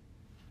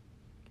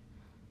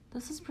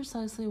 This is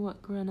precisely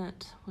what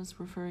Grenet was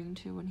referring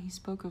to when he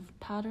spoke of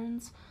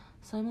patterns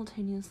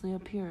simultaneously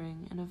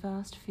appearing in a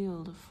vast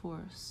field of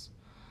force,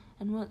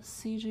 and what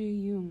C.G.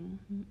 Jung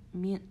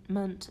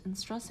meant in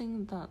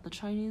stressing that the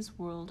Chinese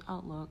world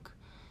outlook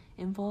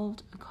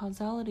involved a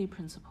causality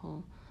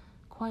principle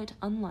quite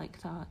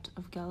unlike that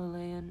of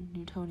Galilean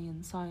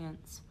Newtonian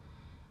science,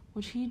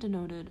 which he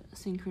denoted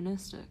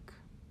synchronistic.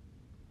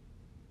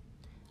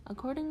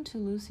 According to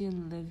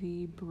Lucien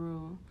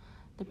Lévy-Bruhl,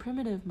 the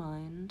primitive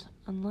mind,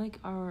 unlike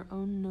our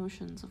own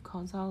notions of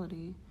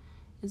causality,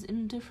 is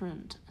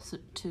indifferent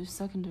to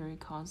secondary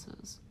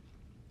causes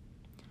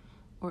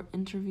or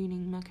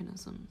intervening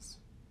mechanisms.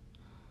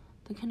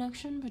 The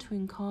connection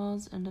between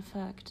cause and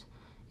effect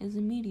is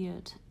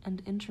immediate,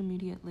 and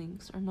intermediate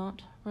links are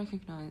not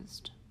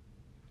recognized.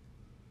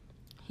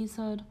 He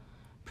said,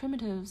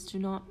 primitives do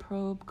not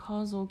probe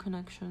causal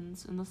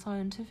connections in the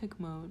scientific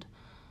mode,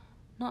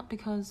 not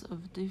because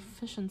of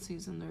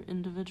deficiencies in their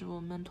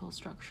individual mental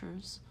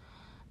structures,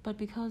 but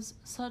because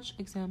such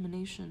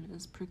examination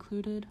is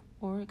precluded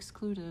or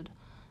excluded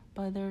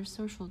by their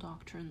social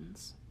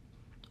doctrines,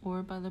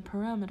 or by the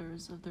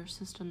parameters of their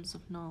systems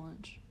of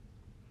knowledge.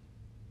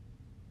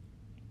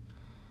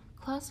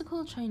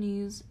 Classical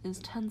Chinese is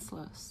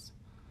tenseless,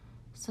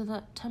 so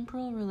that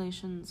temporal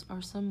relations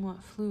are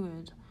somewhat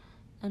fluid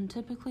and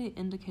typically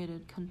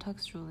indicated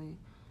contextually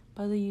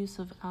by the use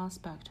of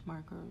aspect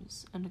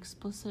markers and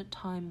explicit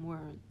time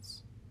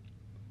words.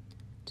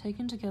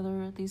 Taken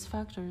together, these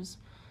factors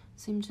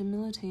seem to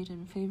militate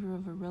in favor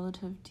of a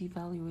relative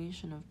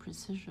devaluation of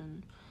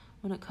precision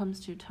when it comes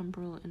to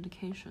temporal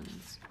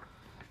indications,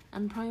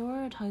 and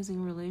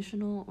prioritizing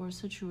relational or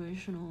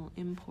situational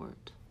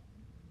import.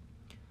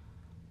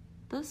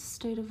 This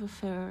state of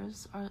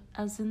affairs,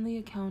 as in the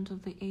account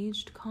of the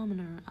aged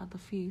commoner at the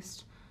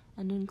feast,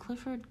 and in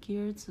Clifford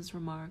Geertz's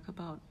remark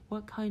about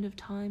what kind of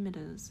time it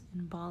is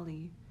in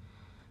Bali,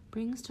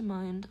 brings to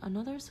mind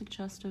another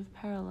suggestive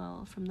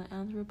parallel from the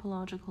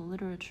anthropological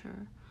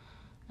literature,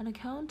 an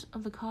account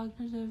of the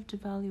cognitive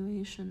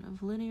devaluation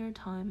of linear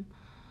time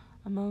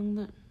among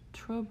the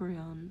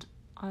Trobriand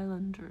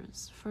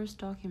Islanders, first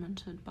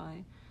documented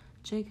by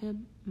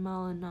Jacob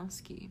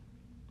Malinowski.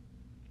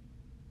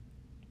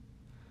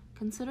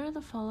 Consider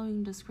the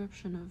following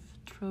description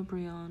of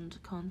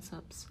Trobriand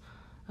concepts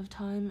of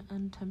time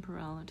and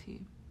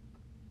temporality.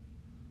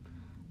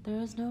 There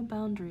is no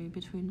boundary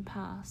between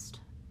past,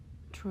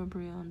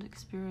 Trobriand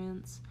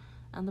experience,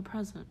 and the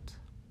present.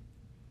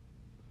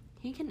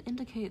 He can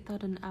indicate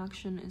that an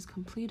action is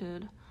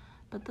completed,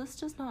 but this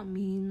does not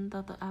mean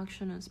that the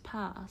action is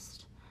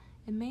past.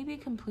 It may be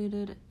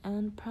completed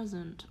and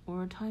present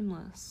or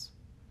timeless.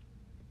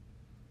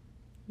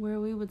 Where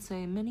we would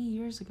say many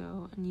years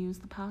ago and use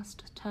the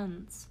past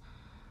tense,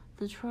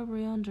 the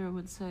Trobriander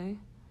would say,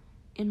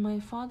 in my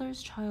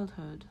father's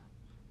childhood,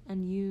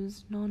 and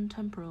use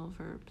non-temporal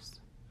verbs.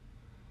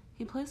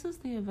 He places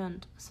the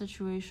event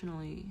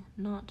situationally,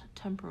 not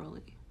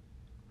temporally.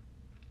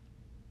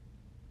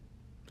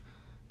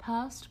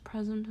 Past,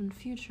 present, and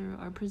future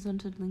are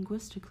presented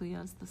linguistically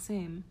as the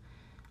same,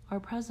 are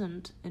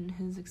present in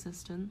his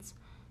existence,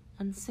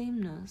 and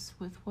sameness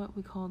with what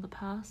we call the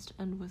past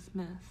and with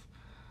myth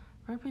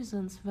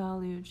represents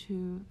value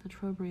to the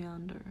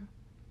Trobriander.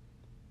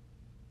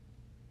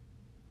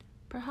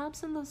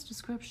 Perhaps in this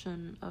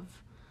description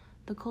of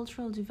the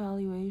cultural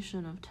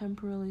devaluation of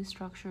temporally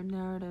structured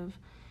narrative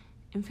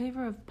in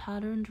favor of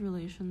patterned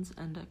relations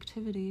and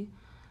activity,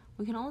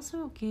 we can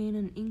also gain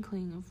an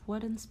inkling of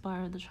what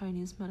inspired the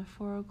Chinese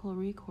metaphorical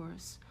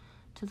recourse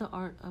to the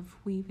art of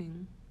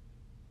weaving.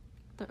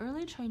 The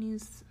early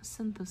Chinese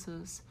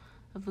synthesis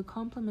of the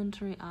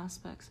complementary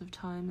aspects of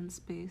time and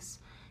space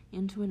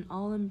into an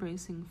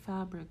all-embracing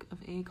fabric of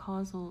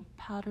acausal,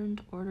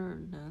 patterned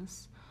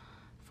orderedness,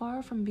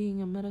 far from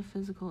being a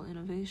metaphysical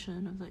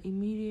innovation of the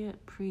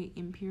immediate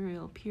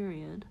pre-imperial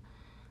period,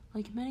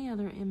 like many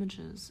other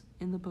images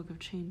in the Book of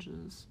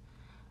Changes,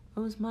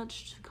 owes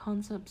much to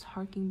concepts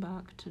harking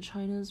back to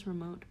China's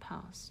remote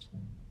past.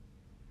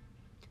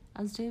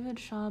 As David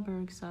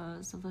Schaberg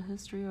says of the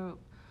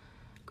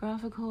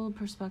historiographical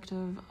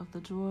perspective of the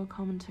Zhuo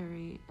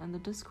commentary and the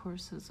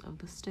discourses of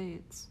the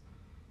states,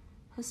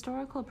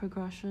 historical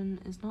progression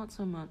is not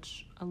so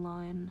much a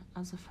line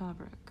as a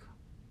fabric.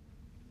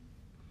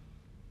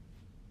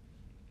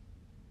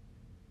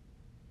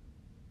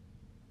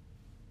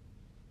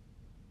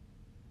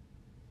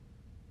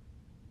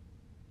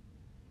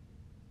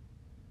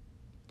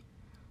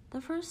 The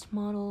first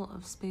model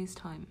of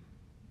space-time.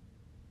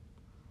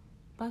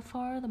 By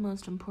far the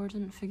most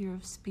important figure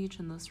of speech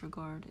in this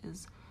regard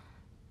is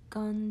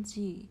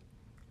Ganji,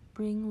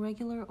 bring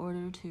regular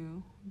order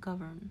to,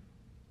 govern.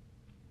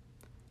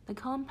 The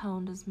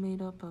compound is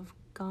made up of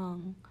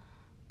gang,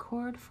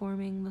 cord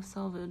forming the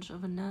selvage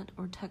of a net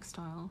or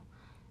textile,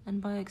 and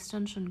by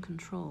extension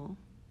control,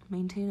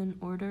 maintain an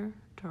order,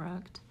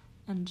 direct,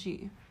 and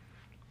ji.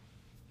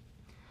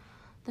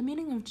 The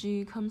meaning of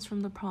ji comes from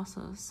the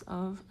process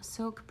of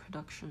silk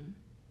production.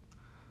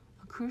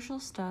 A crucial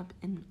step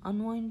in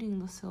unwinding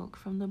the silk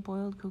from the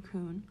boiled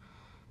cocoon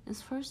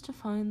is first to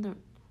find the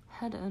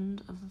head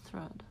end of the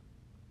thread.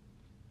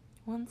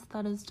 Once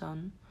that is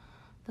done,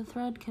 the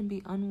thread can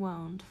be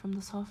unwound from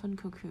the softened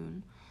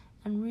cocoon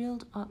and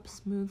reeled up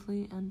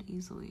smoothly and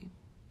easily.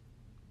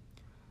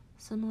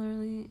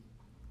 Similarly,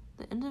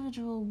 the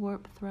individual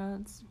warp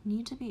threads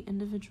need to be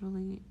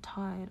individually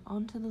tied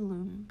onto the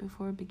loom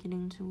before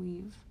beginning to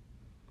weave.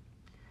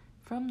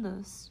 From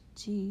this,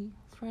 ji,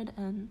 thread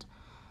end,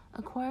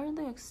 acquired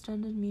the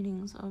extended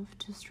meanings of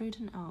to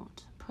straighten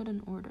out, put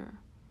in order,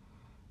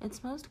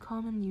 its most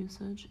common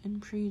usage in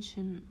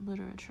pre-Qin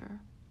literature.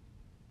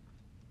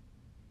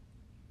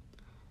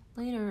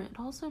 Later, it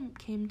also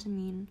came to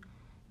mean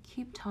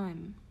keep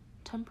time,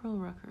 temporal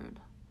record,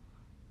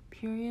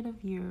 period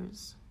of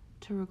years,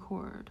 to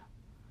record,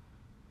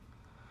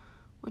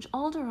 which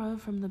all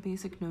derive from the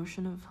basic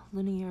notion of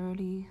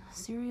linearity,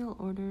 serial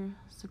order,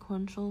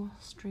 sequential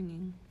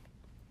stringing.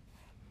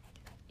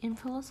 In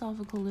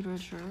philosophical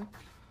literature,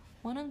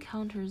 one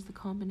encounters the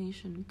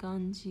combination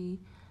ganji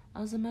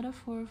as a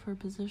metaphor for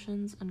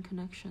positions and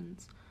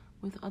connections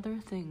with other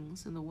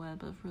things in the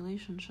web of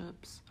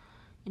relationships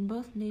in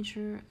both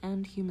nature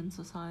and human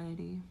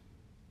society.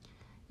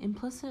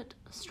 Implicit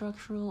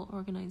structural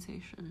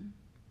organization.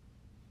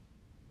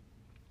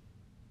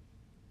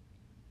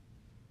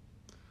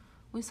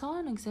 We saw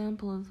an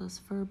example of this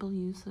verbal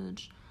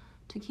usage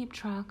to keep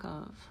track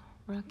of,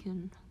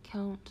 reckon,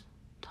 count,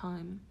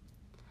 time,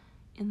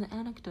 in the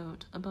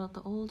anecdote about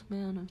the old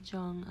man of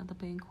Jiang at the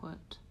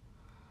banquet.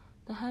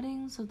 The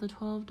headings of the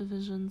 12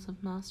 divisions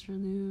of Master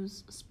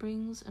Liu's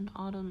Springs and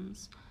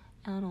Autumns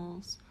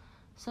Annals,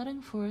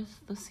 setting forth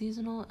the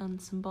seasonal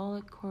and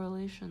symbolic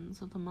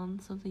correlations of the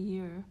months of the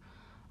year,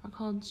 are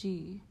called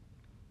ji,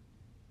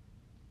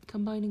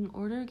 combining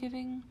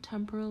order-giving,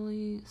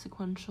 temporally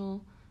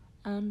sequential,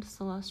 and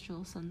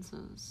celestial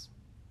senses.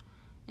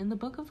 In the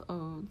Book of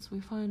Odes, we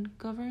find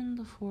govern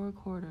the four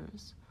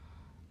quarters,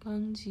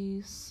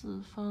 Gangji Si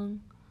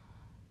Fang,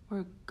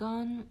 where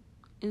gan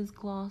is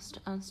glossed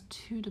as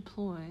to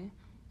deploy,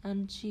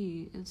 and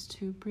ji is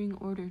to bring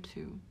order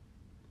to.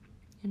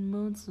 In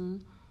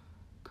Mozi,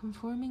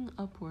 conforming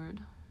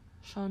upward,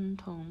 Shan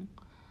Tong,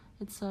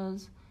 it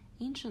says,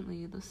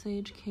 anciently the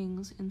sage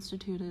kings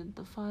instituted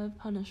the 5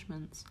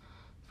 punishments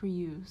for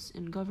use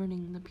in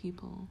governing the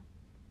people.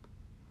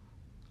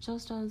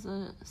 Just as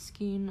a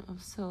skein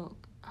of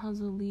silk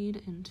has a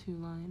lead into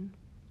line,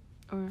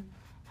 or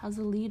has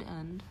a lead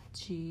end,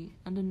 ji,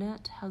 and a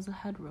net has a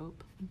head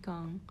rope,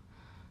 gang,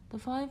 the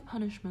 5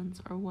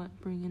 punishments are what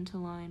bring into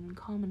line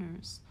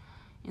commoners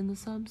in the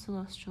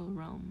sub-celestial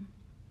realm,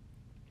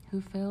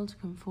 who fail to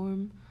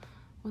conform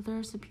with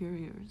their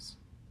superiors.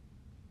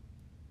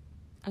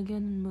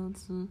 Again in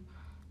Mozi,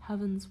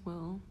 heaven's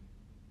will.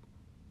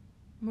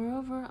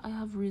 Moreover, I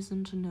have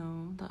reason to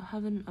know that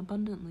heaven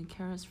abundantly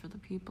cares for the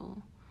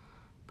people,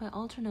 by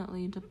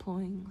alternately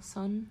deploying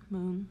sun,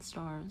 moon,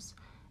 stars,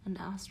 and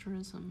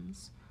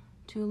asterisms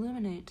to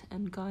illuminate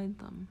and guide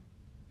them,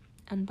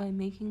 and by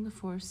making the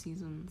 4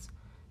 seasons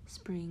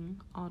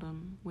spring,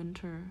 autumn,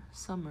 winter,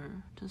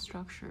 summer to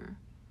structure,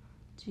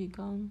 纪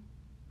纲,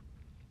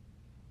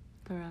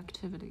 their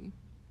activity.